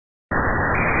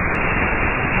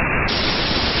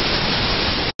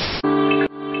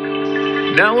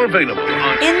Now available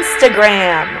on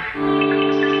Instagram.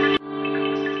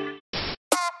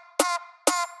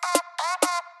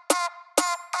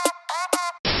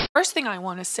 First thing I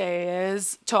want to say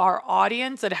is to our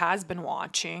audience that has been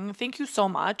watching, thank you so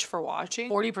much for watching.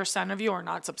 40% of you are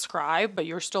not subscribed, but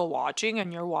you're still watching,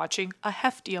 and you're watching a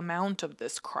hefty amount of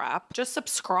this crap. Just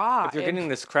subscribe. If you're getting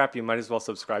this crap, you might as well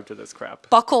subscribe to this crap.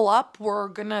 Buckle up, we're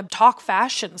gonna talk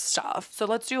fashion stuff. So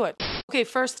let's do it. Okay,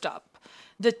 first up.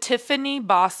 The Tiffany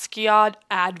Basquiat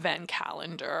Advent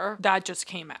Calendar that just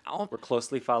came out. We're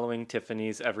closely following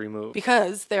Tiffany's every move.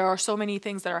 Because there are so many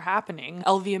things that are happening.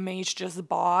 LVMH just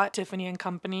bought Tiffany &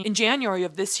 Company in January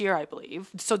of this year, I believe.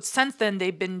 So since then,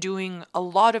 they've been doing a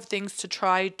lot of things to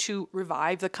try to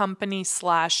revive the company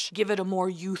 / give it a more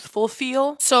youthful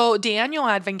feel. So the annual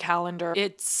Advent Calendar,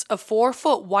 it's a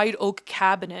 4-foot white oak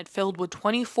cabinet filled with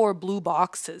 24 blue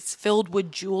boxes filled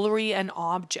with jewelry and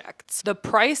objects. The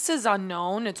price is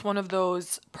unknown. It's one of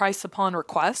those price upon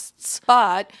requests,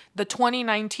 but the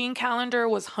 2019 calendar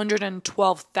was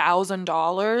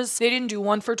 $112,000. They didn't do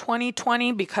one for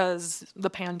 2020 because the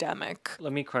pandemic.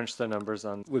 Let me crunch the numbers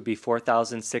on. Would be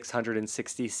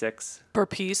 4,666 per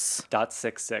piece.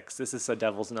 .66. This is a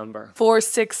devil's number.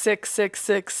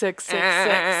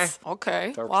 4666666.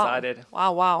 Okay. So wow. excited.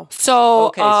 Wow. So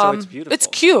okay, so it's beautiful. It's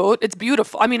cute. It's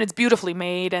beautiful. I mean, it's beautifully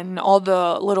made, and all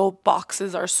the little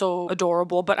boxes are so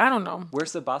adorable. But I don't know.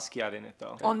 Where's the Basquiat in it,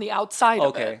 though? On the outside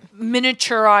of it.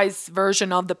 Miniaturized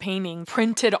version of the painting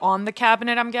printed on the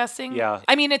cabinet, I'm guessing. Yeah.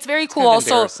 I mean, it's very cool. Kind of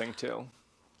Also, embarrassing, too.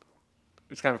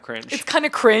 It's kind of cringe. it's kind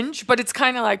of cringe, but it's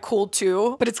kind of like cool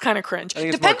too. But it's kind of cringe.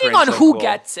 think it's more Depending cringe on than who cool.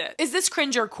 gets it. Is this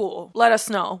cringe or cool? Let us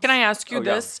know. Can I ask you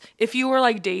this? If you were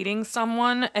like dating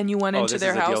someone and you went into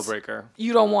their this is house, a deal breaker.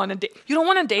 you don't want to date. You don't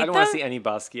want to date I don't them? want to see any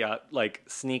Basquiat, like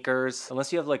sneakers,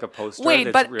 unless you have like a poster. Wait,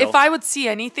 that's but real. if I would see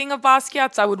anything of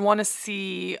Basquiat's, I would want to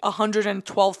see a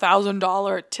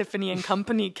 $112,000 Tiffany &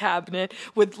 Company cabinet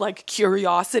with like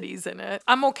curiosities in it.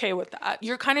 I'm okay with that.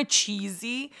 You're kind of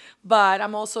cheesy, but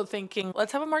I'm also thinking,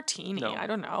 let's have a martini. No. I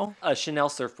don't know. A Chanel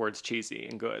surfboard's cheesy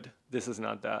and good. This is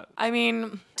not that. I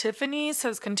mean, Tiffany's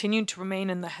has continued to remain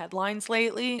in the headlines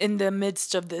lately in the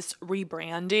midst of this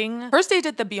rebranding. First, they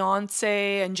did the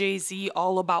Beyonce and Jay-Z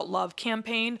All About Love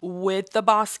campaign with the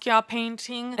Basquiat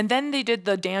painting. And then they did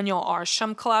the Daniel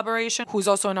Arsham collaboration, who's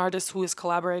also an artist who has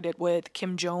collaborated with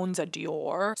Kim Jones at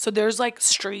Dior. So there's like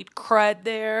street cred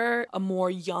there, a more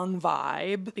young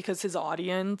vibe because his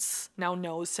audience now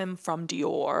knows him from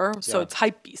Dior. So it's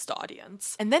hypebeast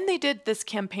audience. And then they did this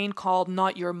campaign called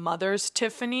Not Your Mother's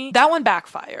Tiffany. That one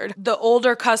backfired. The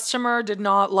older customer did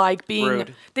not like being...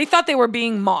 Rude. They thought they were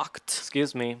being mocked.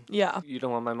 Excuse me. Yeah. You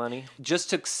don't want my money? Just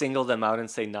to single them out and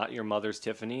say, not your mother's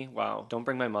Tiffany? Wow. Don't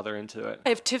bring my mother into it.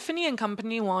 If Tiffany &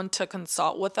 Company want to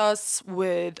consult with us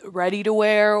with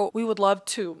ready-to-wear, we would love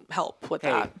to help with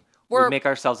that. We make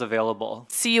ourselves available.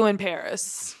 See you in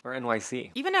Paris. Or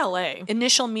NYC. Even LA.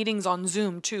 Initial meetings on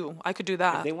Zoom, too. I could do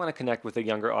that. If they want to connect with a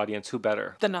younger audience, who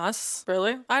better? Than us?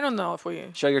 Really? I don't know if we...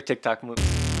 Show your TikTok move.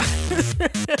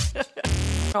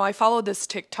 I follow this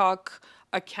TikTok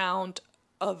account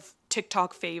of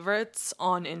TikTok favorites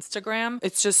on Instagram.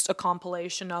 It's just a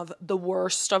compilation of the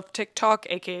worst of TikTok,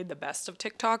 aka the best of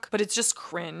TikTok, but it's just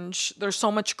cringe. There's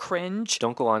so much cringe.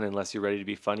 Don't go on unless you're ready to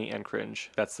be funny and cringe.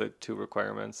 That's the 2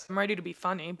 requirements. I'm ready to be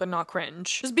funny, but not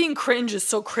cringe. Just being cringe is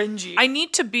so cringy. I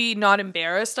need to be not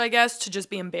embarrassed, I guess, to just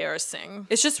be embarrassing.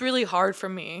 It's just really hard for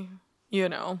me, you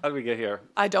know. How did we get here?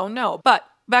 I don't know, but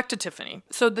back to Tiffany.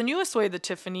 So the newest way that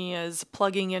Tiffany is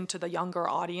plugging into the younger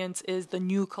audience is the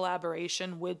new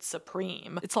collaboration with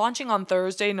Supreme. It's launching on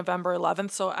Thursday, November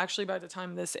 11th. So actually by the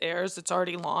time this airs, it's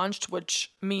already launched,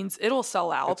 which means it'll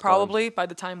sell out probably by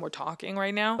the time we're talking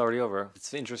right now. It's already over.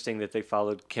 It's interesting that they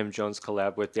followed Kim Jones'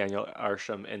 collab with Daniel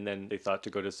Arsham and then they thought to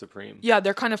go to Supreme. Yeah,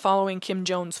 they're kind of following Kim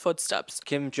Jones' footsteps.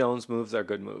 Kim Jones' moves are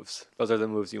good moves. Those are the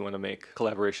moves you want to make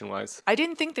collaboration-wise. I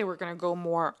didn't think they were going to go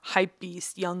more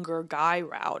hypebeast, younger guy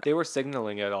route. They were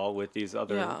signaling it all with these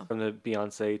other, from the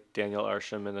Beyonce, Daniel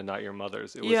Arsham, and the Not Your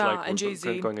Mother's. It was like and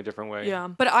Jay-Z. going a different way. Yeah,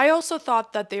 but I also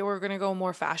thought that they were going to go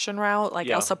more fashion route, like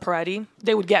Elsa Peretti.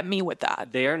 They would get me with that.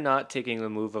 They are not taking the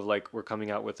move of like, we're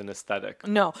coming out with an aesthetic.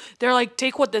 No, they're like,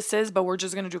 take what this is, but we're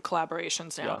just going to do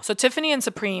collaborations now. So Tiffany and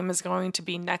Supreme is going to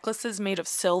be necklaces made of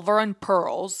silver and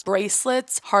pearls,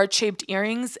 bracelets, heart-shaped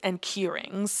earrings, and key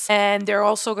rings. And they're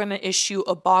also going to issue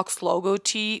a box logo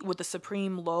tee with the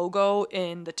Supreme logo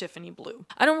in the Tiffany blue.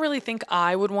 I don't really think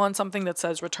I would want something that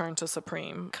says return to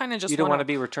Supreme. Kind of just You don't want to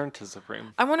be returned to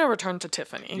Supreme. I want to return to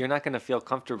Tiffany. You're not going to feel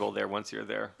comfortable there once you're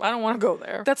there. I don't want to go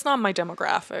there. That's not my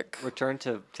demographic. Return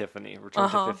to Tiffany. Return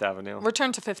to Fifth Avenue.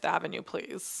 Return to Fifth Avenue,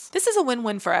 please. This is a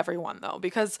win-win for everyone, though,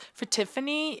 because for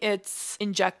Tiffany, it's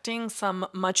injecting some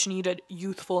much-needed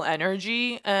youthful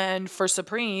energy, and for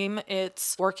Supreme,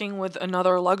 it's working with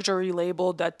another luxury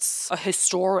label that's a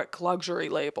historic luxury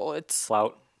label. It's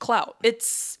clout.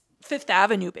 It's Fifth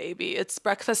Avenue, baby. It's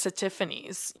Breakfast at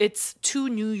Tiffany's. It's two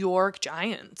New York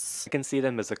giants. I can see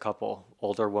them as a couple.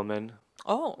 Older woman.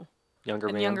 Oh. Younger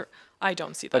man. I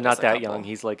don't see that. But not as a that couple. young.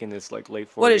 He's like in his like late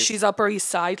 40s. What is she's Upper East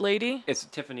Side lady? It's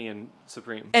Tiffany and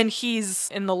Supreme. And he's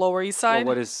in the Lower East Side?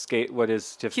 Well, what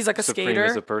is Tiffany? He's like a Supreme skater.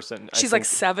 as a person. She's like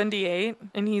 78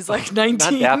 and he's like 19.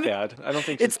 Not that bad. I don't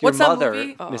think It's your what's that mother,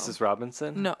 movie? Mrs.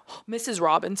 Robinson. No, Mrs.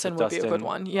 Robinson would be a good Dustin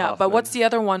one. Yeah, but Hoffman. what's the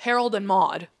other one? Harold and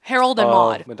Maude. Harold and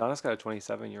Maude. Madonna's got a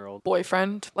 27-year-old.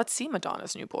 Boyfriend. Let's see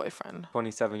Madonna's new boyfriend.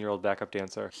 27-year-old backup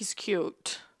dancer. He's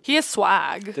cute. He has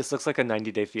swag. This looks like a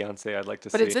 90-day fiance. I'd like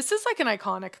to see. But this is like an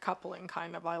iconic coupling,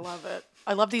 kind of. I love it.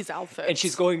 I love these outfits. And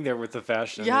she's going there with the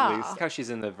fashion, Yeah. at least. Look how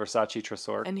she's in the Versace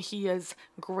Tresor. And he is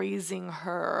grazing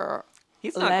her.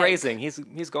 He's not leg. grazing. He's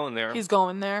going there. He's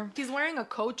going there. He's wearing a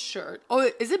Coach shirt. Oh,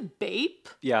 is it Bape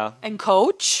Yeah. and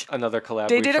Coach? Another collab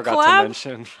They we did a forgot collab? to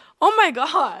mention. Oh my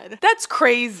God. That's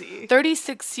crazy.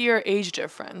 36-year age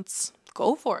difference.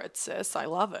 Go for it, sis. I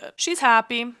love it. She's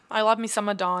happy. I love me some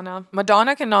Madonna.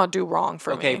 Madonna cannot do wrong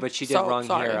for me. Okay, but she did wrong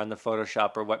here on the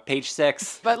Photoshop or what? Page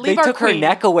 6. But leave they our took her queen.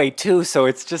 neck away too, so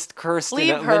it's just cursed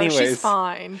Leave in her. many ways. She's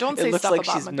fine. Don't say It looks stuff like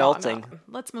about she's Madonna. melting.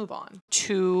 Let's move on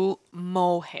to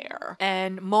mohair.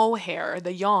 And mohair,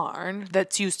 the yarn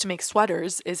that's used to make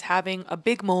sweaters, is having a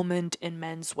big moment in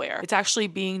menswear. It's actually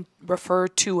being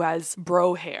referred to as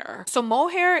bro hair. So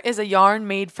mohair is a yarn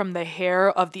made from the hair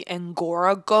of the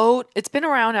Angora goat. It's been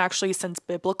around actually since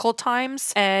biblical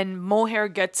times, and mohair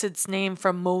gets its name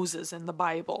from Moses in the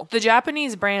Bible. The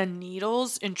Japanese brand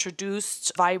Needles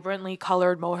introduced vibrantly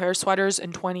colored mohair sweaters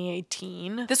in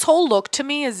 2018. This whole look to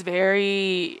me is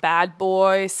very bad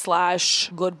boy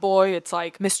 / good boy. It's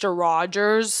like Mr.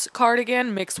 Rogers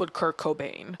cardigan mixed with Kurt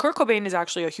Cobain. Kurt Cobain is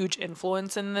actually a huge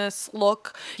influence in this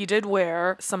look. He did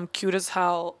wear some cute as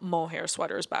hell mohair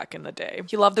sweaters back in the day.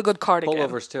 He loved a good cardigan.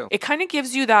 Pullovers too. It kind of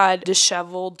gives you that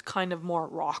disheveled kind of more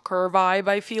rocker vibe,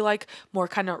 I feel like. More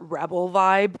kind of rebel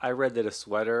vibe. I read that a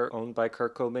sweater owned by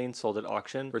Kurt Cobain sold at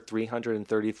auction for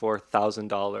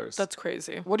 $334,000. That's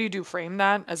crazy. What do you do? Frame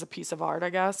that as a piece of art, I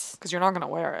guess? Because you're not going to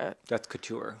wear it. That's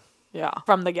couture. Yeah,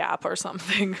 from the Gap or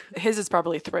something. His is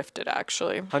probably thrifted,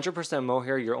 actually. 100%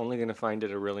 mohair, you're only going to find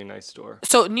at a really nice store.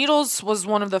 So Needles was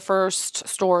one of the first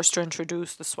stores to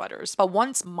introduce the sweaters. But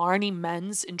once Marni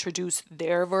Men's introduced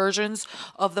their versions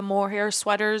of the mohair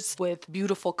sweaters with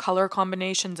beautiful color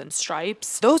combinations and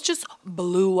stripes, those just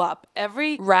blew up.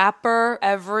 Every rapper,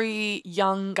 every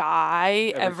young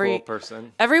guy, every cool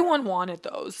person. Everyone wanted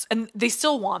those. And they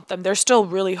still want them. They're still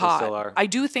really hot. They still are. I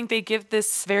do think they give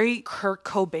this very Kurt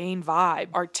Cobain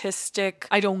vibe. Artistic.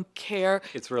 I don't care.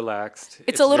 It's relaxed.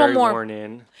 It's a little very more worn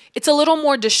in. It's a little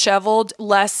more disheveled,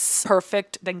 less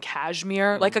perfect than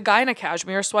cashmere. Like a guy in a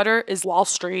cashmere sweater is Wall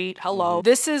Street. Hello.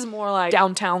 This is more like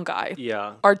downtown guy.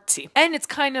 Yeah. Artsy. And it's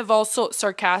kind of also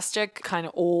sarcastic, kind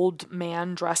of old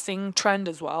man dressing trend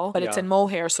as well. But it's in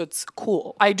mohair, so it's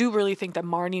cool. I do really think that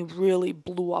Marni really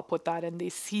blew up with that and they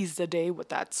seized the day with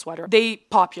that sweater. They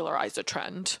popularized the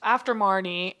trend. After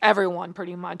Marni, everyone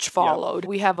pretty much followed.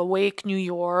 We have Awake New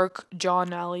York,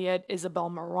 John Elliott, Isabel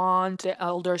Marant, The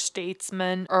Elder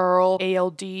Statesman, Earl,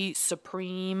 ALD,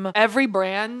 Supreme. Every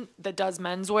brand that does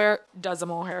menswear does a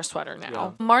mohair sweater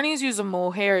now. Marni's use of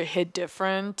mohair hit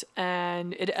different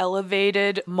and it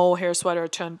elevated mohair sweater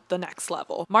to the next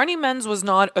level. Marni Men's was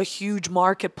not a huge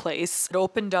marketplace. It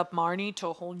opened up Marni to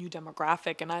a whole new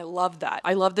demographic and I love that.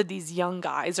 I love that these young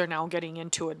guys are now getting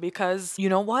into it because you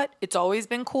know what? It's always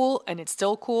been cool and it's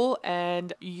still cool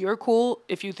and you're cool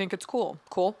if you think it's cool.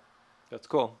 Cool? That's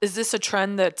cool. Is this a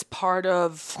trend that's part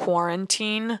of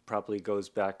quarantine? Probably goes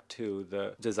back to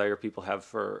the desire people have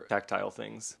for tactile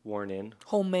things, worn in.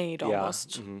 Homemade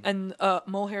almost. And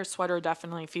mohair sweater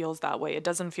definitely feels that way. It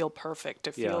doesn't feel perfect.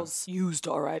 It feels used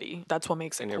already. That's what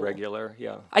makes it cool. Irregular,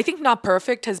 I think not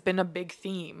perfect has been a big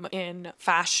theme in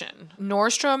fashion.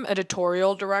 Nordstrom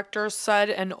editorial director said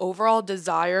an overall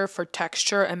desire for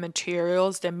texture and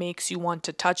materials that makes you want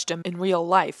to touch them in real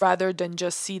life rather than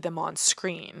just see them on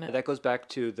screen. That goes back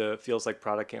to the Feels Like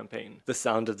Prada campaign. The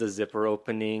sound of the zipper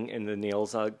opening and the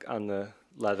nails on the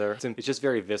leather. It's just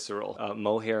very visceral.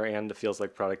 Mohair and the Feels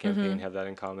Like Prada campaign have that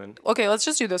in common. Okay, let's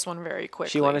just do this one very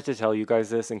quickly. She wanted to tell you guys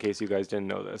this in case you guys didn't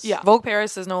know this. Yeah, Vogue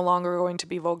Paris is no longer going to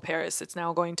be Vogue Paris. It's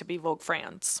now going to be Vogue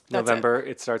France. That's November.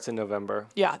 It starts in November.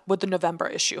 Yeah, with the November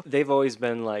issue. They've always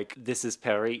been like, this is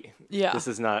Paris. Yeah. This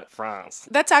is not France.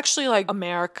 That's actually like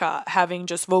America having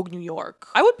just Vogue New York.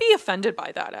 I would be offended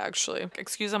by that, actually.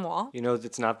 Excusez-moi. You know,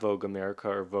 it's not Vogue America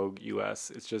or Vogue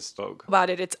US. It's just Vogue. About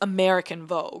it, it's American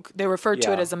Vogue. They refer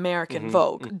to it as American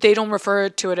Vogue. They don't refer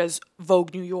to it as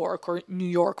Vogue New York or New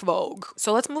York Vogue.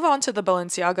 So let's move on to the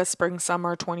Balenciaga Spring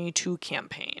Summer 22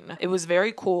 campaign. It was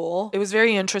very cool. It was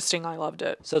very interesting. I loved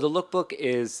it. So the lookbook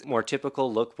is more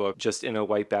typical lookbook, just in a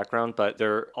white background, but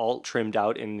they're all trimmed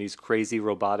out in these crazy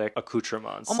robotic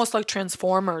accoutrements. Almost like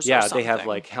Transformers or yeah, something. they have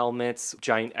like helmets,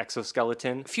 giant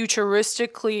exoskeleton.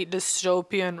 Futuristically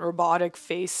dystopian robotic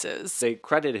faces. They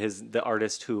credit the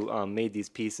artist who made these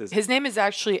pieces. His name is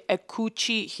actually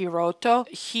Ekuchi Hiroto.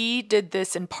 He did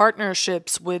this in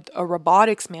partnerships with a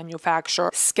robotics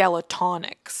manufacturer,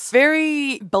 Skeletonics.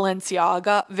 Very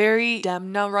Balenciaga, very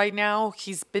Demna right now.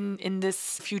 He's been in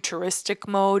this futuristic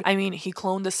mode. I mean, he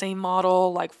cloned the same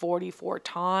model like 44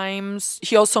 times.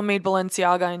 He also made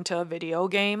Balenciaga into a video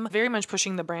game. Very much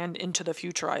pushing the brand into the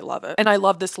future. I love it. And I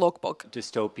love this lookbook.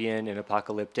 Dystopian and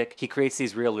apocalyptic. He creates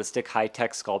these realistic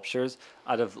high-tech sculptures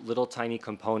out of little tiny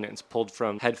components pulled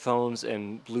from headphones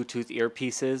and Bluetooth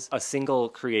earpieces. A single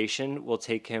creation will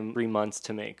take him 3 months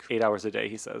to make. 8 hours a day,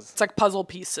 he says. It's like puzzle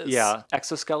pieces. Yeah.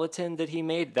 Exoskeleton that he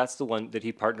made, that's the one that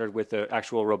he partnered with the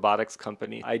actual robotics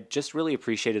company. I just really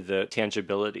appreciated the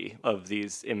tangibility of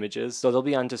these images. So they'll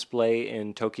be on display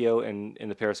in Tokyo and in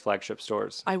the Paris flagship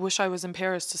stores. I wish I was in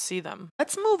Paris to see them.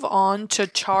 Let's move on to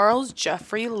Charles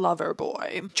Jeffrey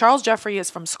Loverboy. Charles Jeffrey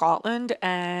is from Scotland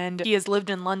and he has lived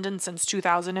in London since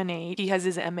 2008. He has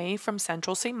his MA from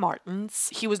Central St. Martin's.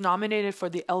 He was nominated for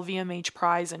the LVMH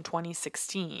prize in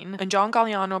 2016, and John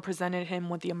Galliano presented him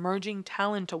with the Emerging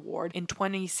Talent Award in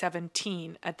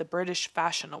 2017 at the British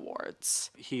Fashion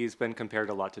Awards. He's been compared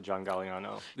a lot to John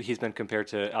Galliano. He's been compared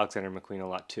to Alexander McQueen a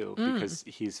lot too, because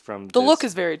he's from The look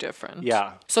is very different.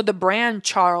 Yeah. So the brand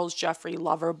Charles Jeffrey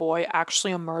Loverboy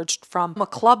actually emerged from a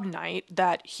club night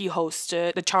that he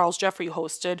hosted, that Charles Jeffrey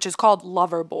hosted, which is called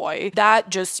Loverboy. That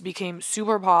just became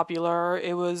super popular.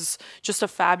 It was just a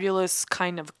fabulous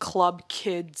kind of club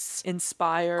kids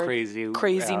inspired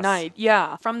crazy night.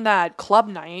 Yeah. From that club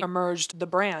night emerged the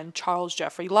brand Charles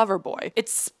Jeffrey Loverboy.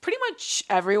 It's pretty much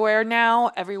everywhere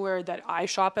now, everywhere that I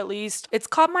shop at least. It's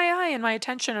caught my eye and my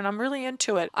attention and I'm really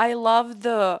into it. I love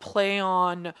the play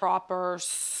on proper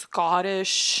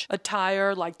Scottish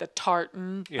attire, like the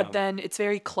tartan, but then it's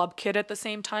very club kid at the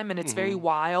same time and it's very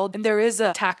wild. And there is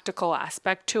a tactical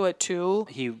aspect to it too.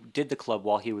 He did the club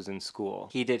while he was in school.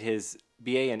 He did his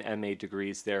BA and MA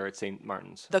degrees there at St.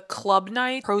 Martin's. The club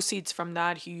night, proceeds from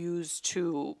that he used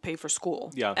to pay for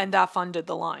school. Yeah. And that funded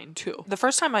the line too. The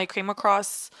first time I came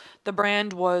across the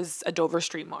brand was at Dover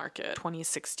Street Market,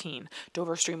 2016.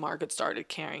 Dover Street Market started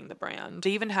carrying the brand.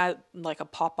 They even had like a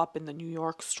pop-up in the New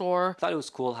York store. I thought it was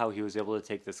cool how he was able to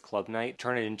take this club night,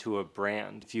 turn it into a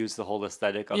brand, fuse the whole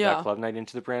aesthetic of that club night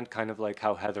into the brand, kind of like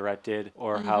how Heatherette did,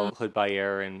 or how Hood by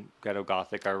Air and Ghetto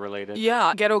Gothic are related.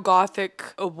 Yeah, Ghetto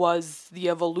Gothic was the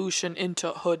evolution into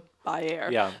Hood by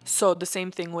Air. Yeah. So the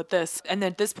same thing with this. And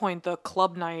at this point, the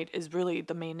club night is really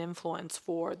the main influence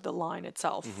for the line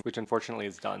itself. Which unfortunately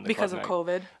is done. Because of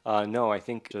COVID? No, I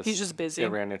think he's just busy. It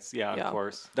ran its, of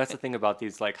course. That's the thing about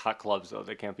these like hot clubs though.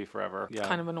 They can't be forever. It's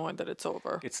kind of annoyed that it's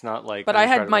over. It's not like... But I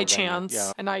had my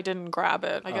chance and I didn't grab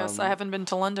it. I guess I haven't been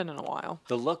to London in a while.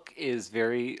 The look is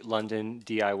very London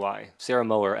DIY. Sarah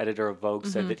Mower, editor of Vogue,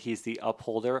 said that he's the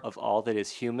upholder of all that is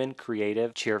human,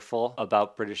 creative, cheerful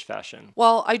about British fashion.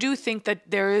 Well, I do think that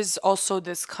there is also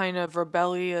this kind of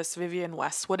rebellious Vivienne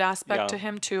Westwood aspect to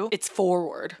him too. It's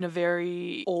forward in a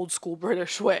very old school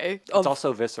British way. It's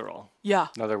also visceral. Yeah.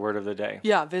 Another word of the day.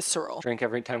 Yeah, visceral. Drink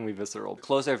every time we visceral.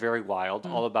 Clothes are very wild,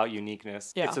 all about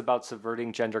uniqueness. Yeah. It's about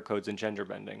subverting gender codes and gender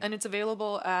bending. And it's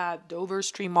available at Dover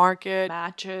Street Market,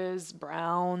 Matches,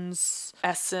 Browns,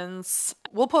 Essence.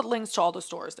 We'll put links to all the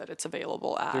stores that it's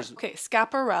available at. Okay,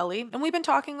 Schiaparelli. And we've been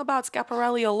talking about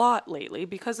Schiaparelli a lot lately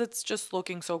because it's just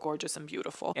looking so gorgeous and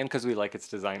beautiful. And because we like its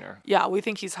designer. Yeah, we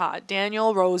think he's hot.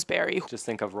 Daniel Roseberry. Just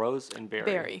think of Rose and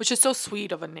Berry. Which is so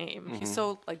sweet of a name. He's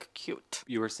so, like, cute.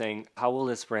 You were saying how will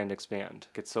this brand expand?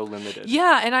 It's so limited.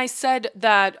 Yeah, and I said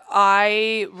that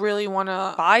I really want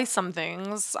to buy some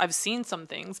things. I've seen some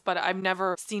things, but I've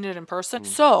never seen it in person.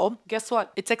 So guess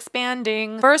what? It's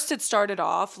expanding. First, it started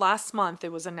off last month.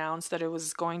 It was announced that it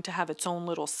was going to have its own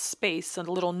little space, a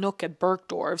little nook at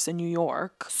Bergdorf's in New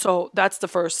York. So that's the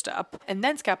first step. And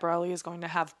then Schiaparelli is going to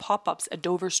have pop-ups at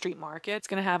Dover Street Market. It's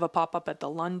going to have a pop-up at the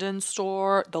London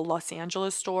store, the Los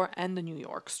Angeles store, and the New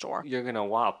York store. You're going to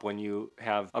whop when you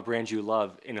have a brand you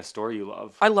love in a store you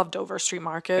love. I love Dover Street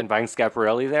Market. And buying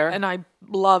Schiaparelli there? And I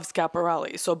love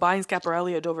Schiaparelli. So buying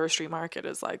Schiaparelli at Dover Street Market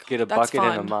is like, get a that's bucket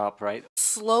fun. and a mop, right?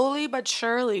 Slowly but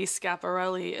surely,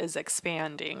 Schiaparelli is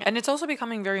expanding. And it's also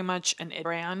becoming very much an it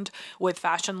brand with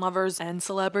fashion lovers and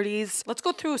celebrities. Let's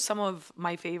go through some of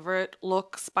my favorite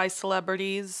looks by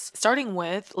celebrities, starting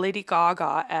with Lady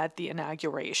Gaga at the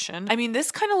inauguration. I mean,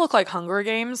 this kind of looked like Hunger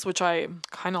Games, which I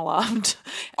kind of loved.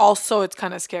 Also, it's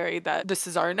kind of scary that this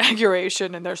is our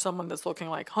inauguration and there's someone that's looking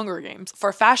like Hunger Games.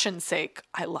 For fashion's sake,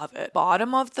 I love it.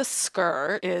 Bottom of the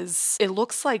skirt is, it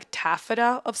looks like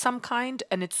taffeta of some kind,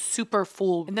 and it's super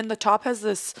full. And then the top has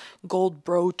this gold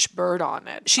brooch bird on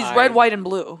it. She's red, white, and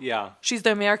blue. Yeah. She's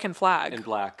the American flag. And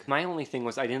black. My only thing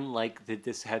was I didn't like that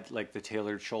this had like the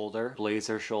tailored shoulder,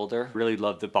 blazer shoulder. Really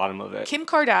loved the bottom of it. Kim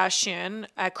Kardashian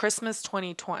at Christmas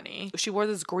 2020, she wore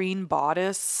this green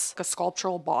bodice, a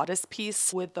sculptural bodice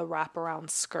piece with the wraparound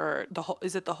skirt.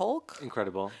 Is it the Hulk?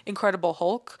 Incredible. Incredible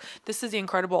Hulk. This is the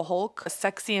Incredible Hulk, a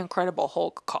sexy Incredible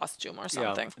Hulk costume or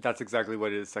something. Yeah, that's exactly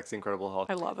what it is, sexy Incredible Hulk.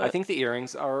 I love it. I think the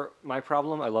earrings are my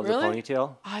problem. I love the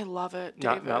ponytail. I love it,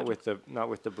 David. Not with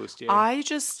the bustier.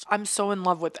 I'm so in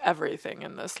love with everything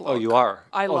in this look. Oh, you are?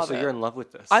 I love it. So you're in love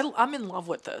with this? I'm in love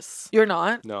with this. You're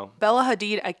not? No. Bella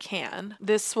Hadid, I can.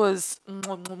 This was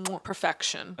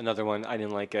perfection. Another one, I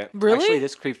didn't like it. Really? Actually,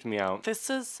 this creeped me out. This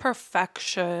is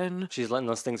perfection. She's letting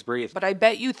those things breathe. But I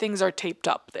bet you things are taped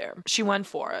up there. She went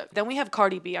for it. Then we have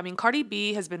Cardi B. I mean, Cardi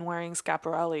B has been wearing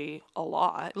Schiaparelli a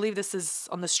lot. I believe this is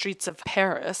on the streets of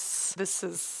Paris. This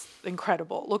is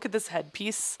incredible. Look at this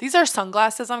headpiece. These are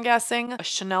sunglasses, I'm guessing. A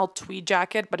Chanel tweed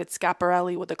jacket, but it's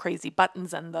Schiaparelli with the crazy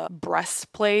buttons and the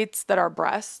breastplates that are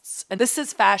breasts. And this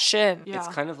is fashion. Yeah. It's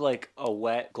kind of like a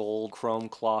wet gold chrome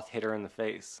cloth hit her in the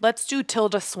face. Let's do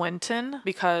Tilda Swinton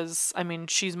because, I mean,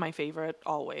 she's my favorite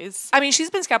always. I mean, she's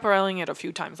been Schiaparelliing it a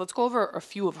few times. Let's go over a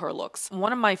few of her looks.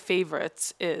 One of my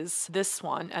favorites is this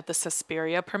one at the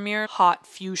Suspiria premiere. Hot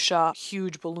fuchsia,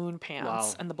 huge balloon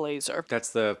pants, and the blazer. That's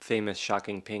the famous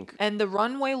shocking pink. And the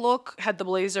runway look had the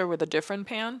blazer with a different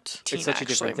pant. It's such a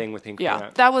different thing with pink pant.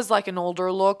 pant. That was like an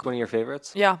older look. One of your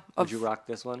favorites? Yeah. Would you rock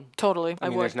this one? Totally. I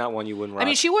mean, there's not one you wouldn't rock. I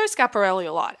mean, she wears Schiaparelli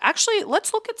a lot. Actually,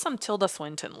 let's look at some Tilda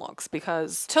Swinton looks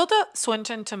because Tilda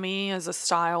Swinton to me is a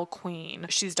style queen.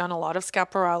 She's done a lot of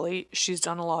Schiaparelli. She's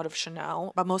done a lot of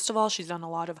Chanel. But most of all, she's done a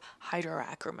lot of Heider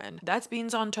Ackerman. That's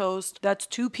beans on toast. That's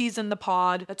 2 peas in the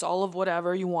pod. That's all of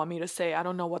whatever you want me to say. I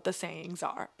don't know what the sayings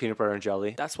are. Peanut butter and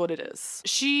jelly. That's what it is.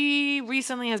 She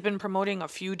recently has been promoting a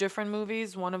few different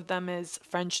movies. One of them is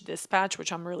French Dispatch,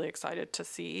 which I'm really excited to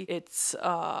see. It's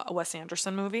a Wes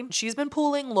Anderson movie. She's been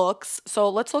pulling looks. So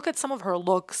let's look at some of her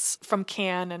looks from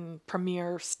Cannes and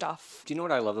premiere stuff. Do you know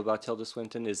what I love about Tilda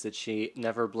Swinton is that she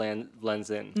never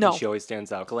blends in. No. She always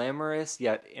stands out. Glamorous,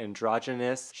 yet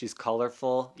androgynous. She's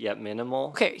colorful, yet minimal.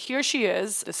 Okay, here she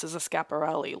is. This is a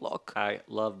Schiaparelli look. I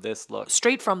love this look.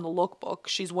 Straight from the lookbook.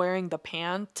 She's wearing the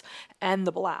pant and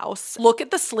the blouse. Look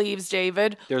at the sleeves,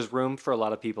 David. There's room for a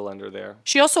lot of people under there.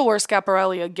 She also wore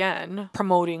Schiaparelli again,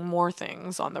 promoting more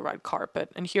things on the red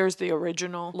carpet. And here's the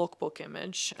original lookbook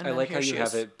image. And I like how you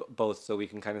have it both so we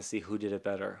can kind of see who did it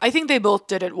better. I think they both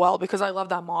did it well because I love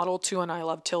that model too and I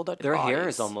love Tilda. Their hair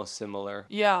is almost similar.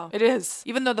 Yeah, it is.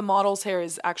 Even though the model's hair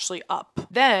is actually up.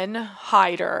 Then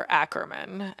Heider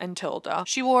Ackerman and Tilda.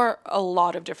 She wore a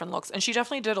lot of different looks and she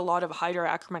definitely did a lot of Heider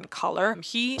Ackerman color.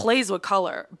 He plays with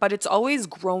color, but it's always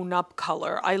grown up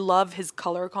color. I love his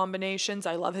color combinations.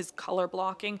 I love his color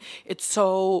blocking. It's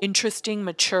so interesting,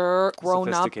 mature,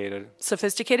 grown up.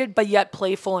 Sophisticated, but yet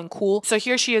playful and cool. So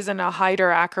here she is in a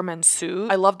Heider Ackerman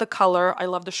suit. I love the color. I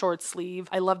love the short sleeve.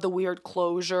 I love the weird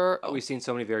closure. We've seen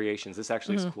so many variations. This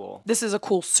actually is cool. This is a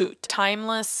cool suit.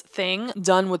 Timeless thing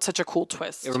done with such a cool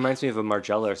twist. It reminds me of a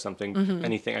Margiela or something.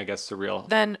 Anything, I guess, surreal.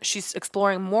 Then she's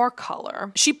exploring more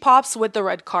color. She pops with the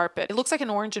red carpet. It looks like an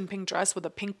orange and pink dress with a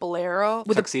pink bolero.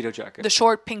 With tuxedo jacket. The short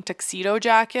short pink tuxedo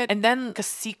jacket, and then like a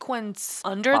sequence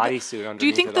under bodysuit underneath. Do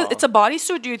you think that it's a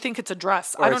bodysuit? Or do you think it's a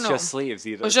dress? Or I don't it's know. just sleeves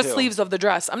either. It's just sleeves of the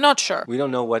dress. I'm not sure. We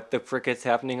don't know what the frick is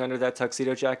happening under that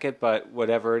tuxedo jacket, but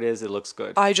whatever it is, it looks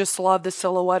good. I just love the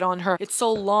silhouette on her. It's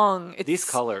so long. These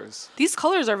colors. These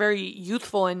colors are very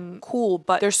youthful and cool,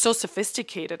 but they're so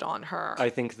sophisticated on her. I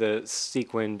think the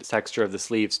sequined texture of the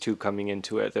sleeves too coming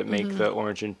into it that make the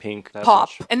orange and pink pop.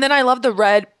 And then I love the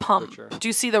red pump. Sure. Do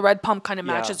you see the red pump kind of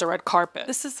matches the red carpet?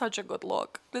 This is such a good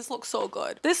look. This looks so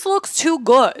good. This looks too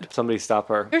good. Somebody stop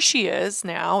her. Here she is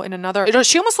now in another.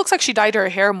 She almost looks like she dyed her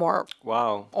hair more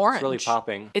orange. It's really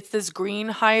popping. It's this green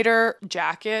hider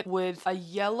jacket with a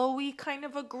yellowy kind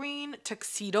of a green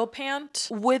tuxedo pant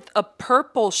with a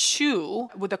purple shoe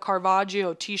with a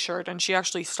Caravaggio t-shirt, and she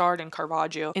actually starred in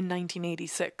Caravaggio in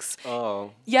 1986.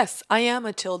 Oh. Yes, I am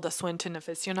a Tilda Swinton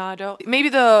aficionado. Maybe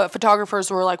the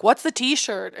photographers were like, what's the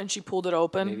t-shirt? And she pulled it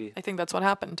open. Maybe. I think that's what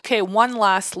happened. Okay, one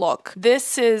last look.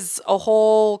 This is a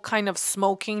whole kind of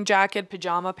smoking jacket,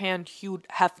 pajama pant, Hugh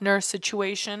Hefner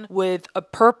situation with a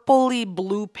purpley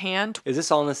blue pant. Is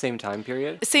this all in the same time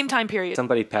period? Same time period.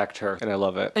 Somebody packed her, and I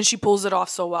love it. And she pulls it off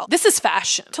so well. This is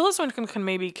fashion. Tilda Swinton can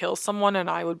maybe kill someone, and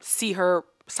I would see her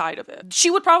side of it. She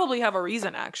would probably have a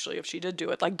reason actually if she did do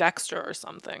it, like Dexter or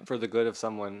something. For the good of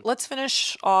someone. Let's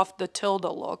finish off the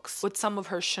Tilda looks with some of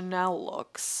her Chanel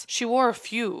looks. She wore a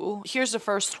few. Here's the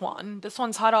first one. This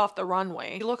one's hot off the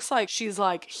runway. She looks like she's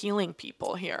like healing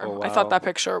people here. Oh, wow. I thought that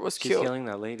picture was cute. She's healing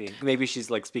that lady. Maybe she's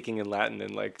like speaking in Latin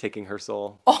and like taking her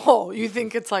soul. Oh, you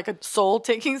think it's like a soul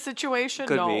taking situation?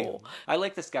 Could no. be. I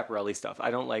like the Schiaparelli stuff.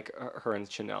 I don't like her and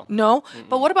Chanel. No?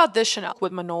 But what about this Chanel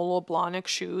with Manolo Blahnik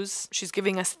shoes? She's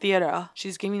giving us theater.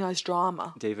 She's giving us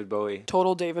drama. David Bowie.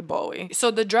 Total David Bowie.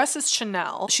 So the dress is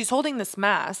Chanel. She's holding this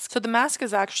mask. So the mask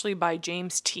is actually by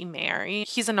James T. Mary.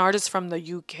 He's an artist from the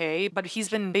UK, but he's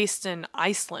been based in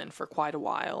Iceland for quite a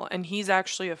while. And he's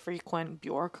actually a frequent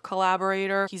Bjork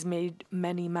collaborator. He's made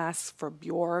many masks for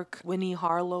Bjork. Winnie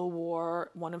Harlow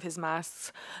wore one of his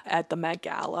masks at the Met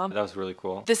Gala. That was really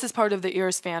cool. This is part of the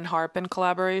Iris Van Harpen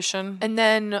collaboration. And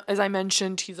then, as I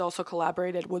mentioned, he's also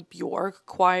collaborated with Bjork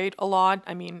quite a lot.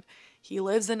 I mean, he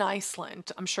lives in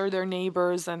Iceland. I'm sure they're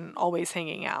neighbors and always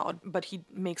hanging out, but he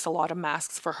makes a lot of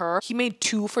masks for her. He made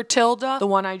two for Tilda, the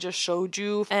one I just showed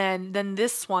you. And then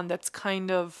this one that's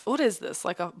kind of, what is this?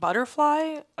 Like a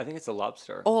butterfly? I think it's a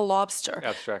lobster. Oh, a lobster.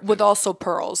 Abstract. With also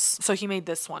pearls. So he made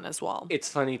this one as well. It's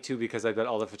funny too because I bet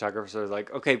all the photographers are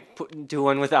like, okay, do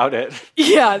one without it.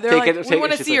 Yeah, they're Take like, it- we take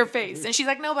want it." to She's see like, your face. And she's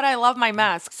like, no, but I love my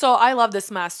mask. So I love this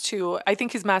mask too. I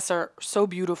think his masks are so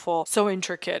beautiful, so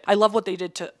intricate. I love what they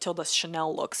did to Tilda's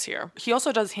Chanel looks here. He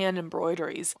also does hand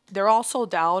embroideries. They're all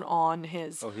sold out on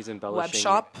his Oh, he's web embellishing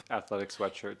shop. athletic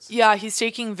sweatshirts. Yeah, he's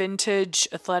taking vintage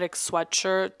athletic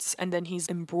sweatshirts and then he's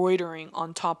embroidering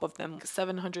on top of them.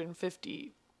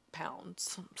 750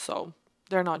 pounds. So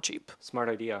they're not cheap. Smart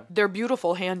idea. They're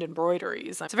beautiful hand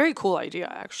embroideries. It's a very cool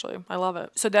idea, actually. I love it.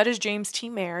 So that is James T.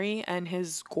 Mary and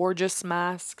his gorgeous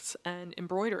masks and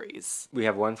embroideries. We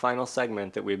have one final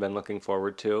segment that we've been looking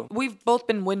forward to. We've both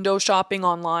been window shopping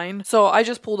online. So I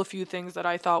just pulled a few things that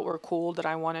I thought were cool that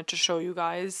I wanted to show you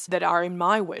guys that are in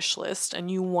my wish list.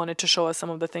 And you wanted to show us some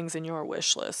of the things in your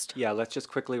wish list. Yeah, let's just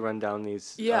quickly run down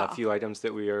these few items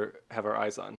that we have our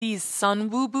eyes on. These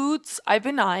Sunwoo boots, I've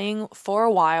been eyeing for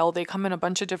a while. They come in a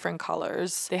bunch of different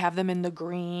colors. They have them in the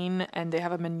green and they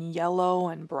have them in yellow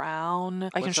and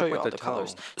brown. I can show you all the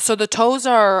colors. So the toes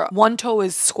are, one toe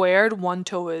is squared, one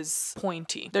toe is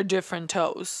pointy. They're different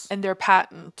toes and they're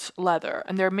patent leather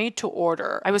and they're made to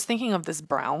order. I was thinking of this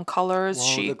brown colors.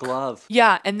 Whoa, chic. the glove.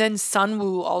 Yeah, and then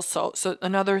Sunwoo also. So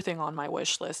another thing on my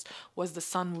wish list was the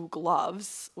Sunwoo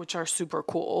gloves, which are super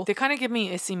cool. They kind of give me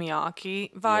Issey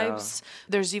Miyake vibes. Yeah.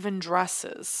 There's even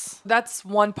dresses. That's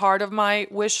one part of my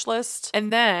wish list.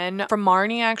 And then from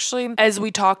Marni, actually, as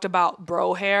we talked about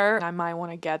bro hair, I might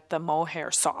want to get the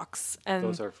mohair socks. And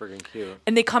those are freaking cute.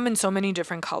 And they come in so many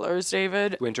different colors,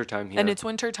 David. Wintertime here. And it's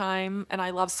wintertime, and I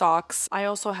love socks. I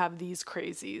also have these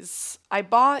crazies. I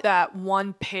bought that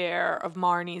one pair of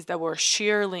Marni's that were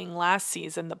shearling last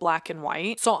season, the black and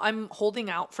white. So I'm holding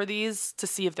out for these to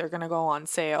see if they're gonna go on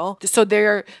sale. So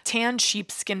they're tan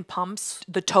sheepskin pumps.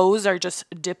 The toes are just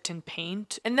dipped in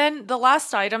paint. And then the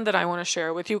last item that I want to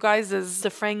share with you guys is the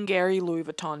Frank Gehry Louis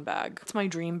Vuitton bag. It's my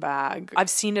dream bag. I've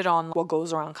seen it on What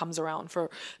Goes Around Comes Around for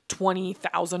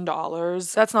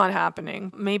 $20,000. That's not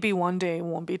happening. Maybe one day it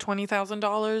won't be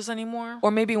 $20,000 anymore.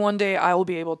 Or maybe one day I will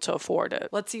be able to afford it.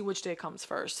 Let's see which day comes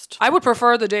first. I would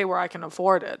prefer the day where I can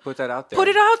afford it. Put that out there. Put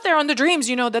it out there on the dreams.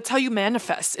 You know, that's how you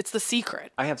manifest. It's the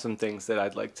secret. I have some things that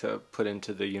I'd like to put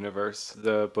into the universe.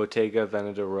 The Bottega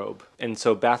Veneta robe. And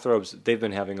so bathrobes, they've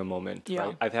been having a moment. Yeah.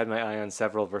 Right? I've had my eye on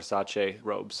several Versace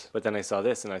robes. But then I saw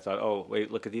this and I thought, oh,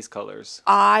 wait, look at these colors.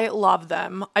 I love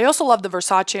them. I also love the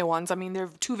Versace ones. I mean, they're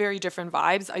two very different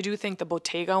vibes. I do think the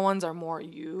Bottega ones are more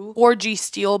you. 4G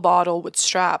steel bottle with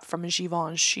strap from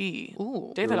Givenchy.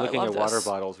 Ooh, David, We were I looking love at this. water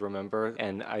bottles, remember?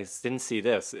 And I didn't see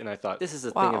this. And I thought, this is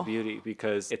a thing of beauty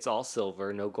because it's all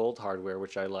silver, no gold hardware,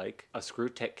 which I like. A screw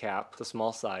tech cap, it's a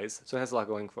small size. So it has a lot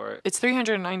going for it. It's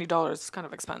 $390. It's kind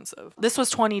of expensive. This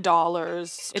was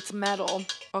 $20. It's metal.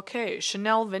 Okay,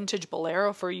 Chanel Vintage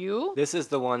Bolero for you. This is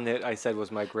the one that I said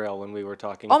was my grail when we were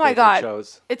talking. Oh my God.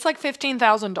 Shows. It's like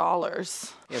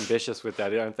 $15,000. Ambitious with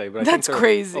that, aren't they? But That's I think they're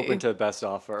crazy. open to best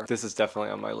offer. This is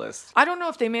definitely on my list. I don't know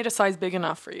if they made a size big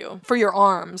enough for you. For your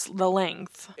arms, the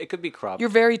length. It could be cropped. You're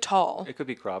very tall. It could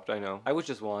be cropped, I know. I would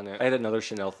just want it. I had another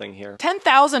Chanel thing here.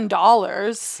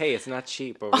 $10,000. Hey, it's not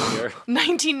cheap over here.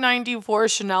 1994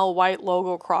 Chanel white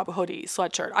logo crop hoodie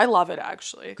sweatshirt. I love it,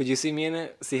 actually. Could you see me in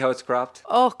it? See how it's cropped?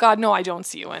 Oh, God, no, I don't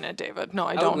see you in it, David. No,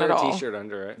 I don't would at wear all. a t-shirt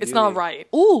under it. It's not right.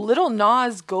 Ooh, little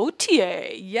Nas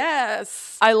Gautier.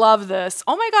 Yes. I love this.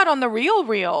 Oh my God, on the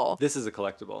real. This is a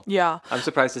collectible. Yeah. I'm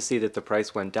surprised to see that the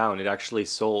price went down. It actually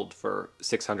sold for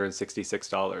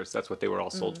 $666. That's what they were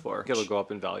all sold for. It'll go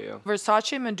up in value.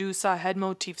 Versace Medusa head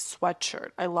motif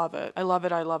sweatshirt. I love it. I love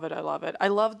it. I love it. I love it. I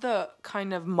love the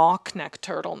kind of mock neck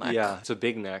turtleneck. Yeah, it's a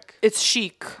big neck. It's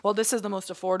chic. Well, this is the most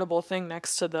affordable thing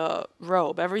next to the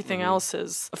robe. Everything else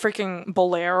is a freaking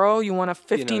bolero. You want a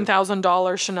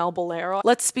 $15,000 Chanel bolero?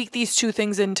 Let's speak these two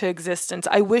things into existence.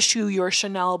 I wish you your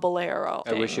Chanel bolero.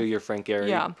 I wish you your Frank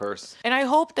Gehry purse. And I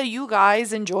hope that you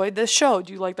guys enjoyed this show.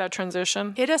 Do you like that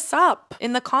transition? Hit us up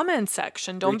in the comments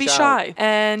section. Don't be shy.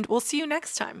 And we'll see you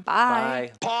next time.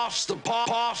 Bye. Pass the pork.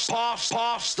 Pass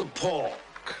the pork.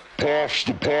 Pass the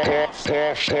pork.